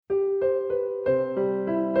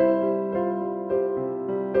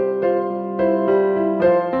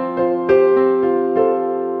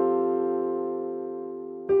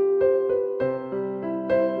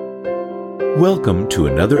Welcome to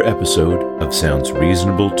another episode of Sounds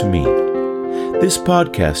Reasonable to Me. This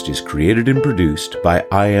podcast is created and produced by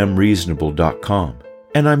IamReasonable.com,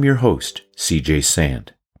 and I'm your host, CJ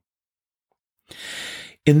Sand.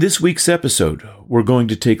 In this week's episode, we're going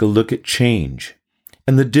to take a look at change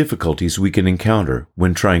and the difficulties we can encounter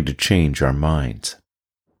when trying to change our minds.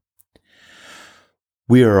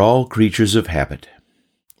 We are all creatures of habit.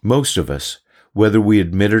 Most of us, whether we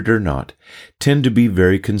admit it or not, tend to be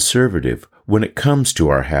very conservative when it comes to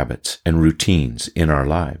our habits and routines in our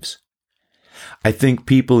lives. I think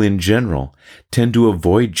people in general tend to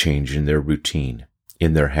avoid change in their routine,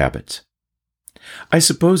 in their habits. I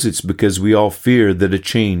suppose it's because we all fear that a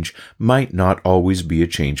change might not always be a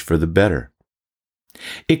change for the better.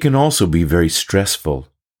 It can also be very stressful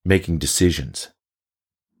making decisions.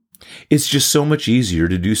 It's just so much easier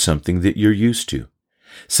to do something that you're used to,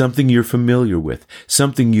 something you're familiar with,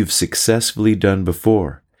 something you've successfully done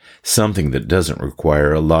before, something that doesn't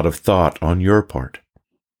require a lot of thought on your part.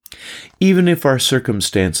 Even if our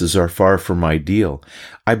circumstances are far from ideal,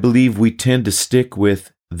 I believe we tend to stick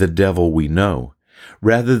with the devil we know,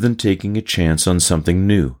 rather than taking a chance on something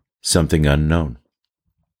new, something unknown.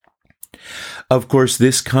 Of course,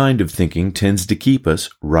 this kind of thinking tends to keep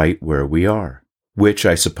us right where we are, which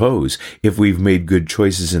I suppose, if we've made good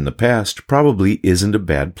choices in the past, probably isn't a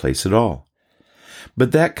bad place at all.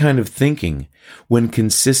 But that kind of thinking, when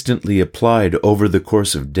consistently applied over the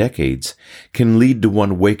course of decades, can lead to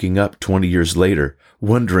one waking up 20 years later,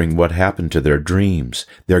 wondering what happened to their dreams,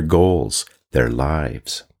 their goals, their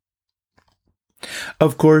lives.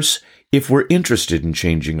 Of course, if we're interested in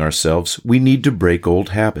changing ourselves, we need to break old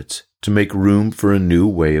habits to make room for a new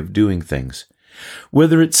way of doing things.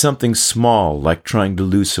 Whether it's something small like trying to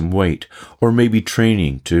lose some weight, or maybe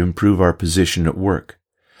training to improve our position at work,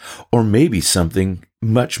 or maybe something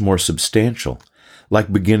much more substantial,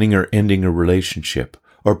 like beginning or ending a relationship,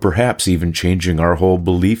 or perhaps even changing our whole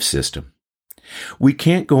belief system. We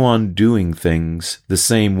can't go on doing things the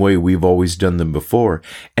same way we've always done them before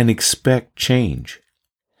and expect change.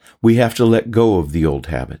 We have to let go of the old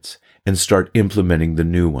habits and start implementing the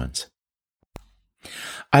new ones.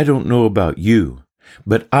 I don't know about you,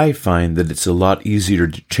 but I find that it's a lot easier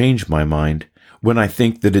to change my mind when I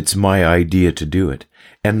think that it's my idea to do it,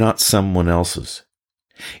 and not someone else's.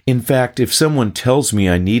 In fact, if someone tells me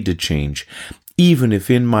I need to change, even if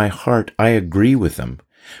in my heart I agree with them,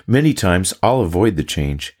 many times I'll avoid the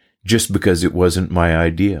change just because it wasn't my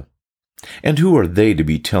idea. And who are they to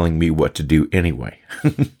be telling me what to do anyway?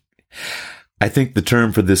 I think the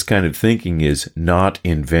term for this kind of thinking is not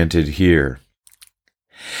invented here.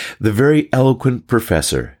 The very eloquent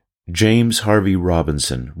professor, James Harvey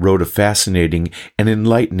Robinson, wrote a fascinating and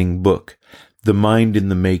enlightening book, The Mind in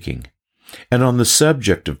the Making. And on the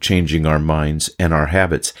subject of changing our minds and our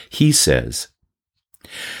habits, he says,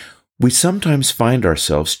 "We sometimes find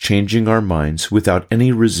ourselves changing our minds without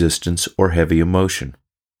any resistance or heavy emotion.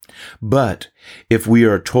 But if we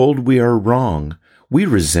are told we are wrong, we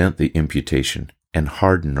resent the imputation and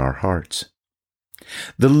harden our hearts.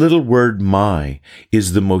 The little word 'my'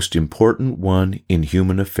 is the most important one in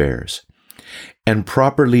human affairs, and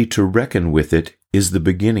properly to reckon with it is the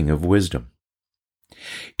beginning of wisdom.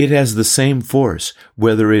 It has the same force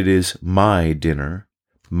whether it is my dinner,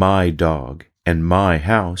 my dog, and my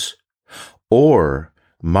house, or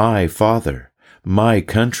my father, my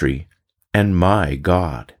country, and my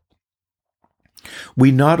God.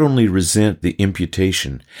 We not only resent the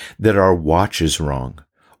imputation that our watch is wrong,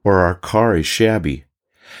 or our car is shabby,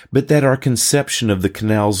 but that our conception of the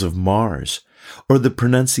canals of Mars, or the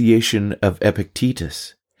pronunciation of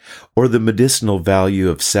Epictetus, or the medicinal value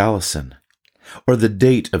of salicin, or the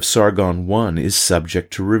date of Sargon I is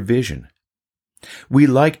subject to revision. We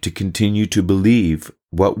like to continue to believe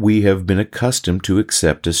what we have been accustomed to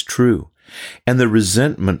accept as true, and the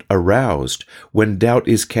resentment aroused when doubt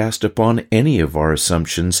is cast upon any of our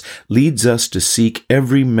assumptions leads us to seek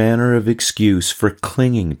every manner of excuse for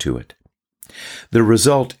clinging to it. The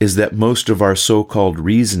result is that most of our so-called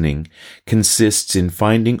reasoning consists in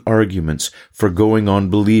finding arguments for going on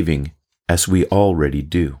believing as we already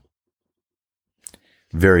do."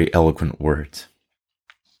 Very eloquent words.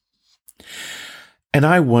 And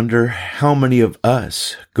I wonder how many of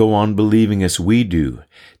us go on believing as we do,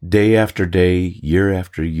 day after day, year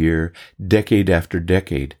after year, decade after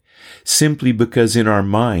decade, simply because in our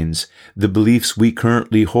minds the beliefs we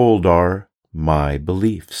currently hold are my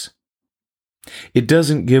beliefs. It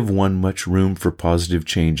doesn't give one much room for positive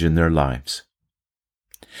change in their lives.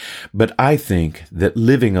 But I think that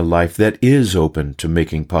living a life that is open to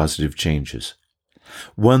making positive changes,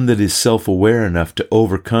 one that is self-aware enough to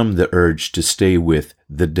overcome the urge to stay with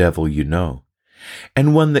the devil you know,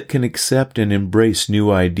 and one that can accept and embrace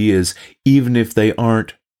new ideas even if they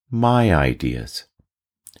aren't my ideas.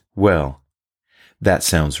 Well, that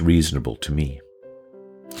sounds reasonable to me.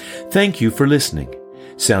 Thank you for listening.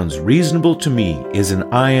 Sounds Reasonable to Me is an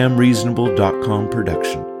IamReasonable.com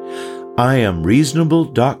production.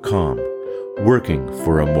 IamReasonable.com, working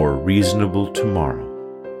for a more reasonable tomorrow.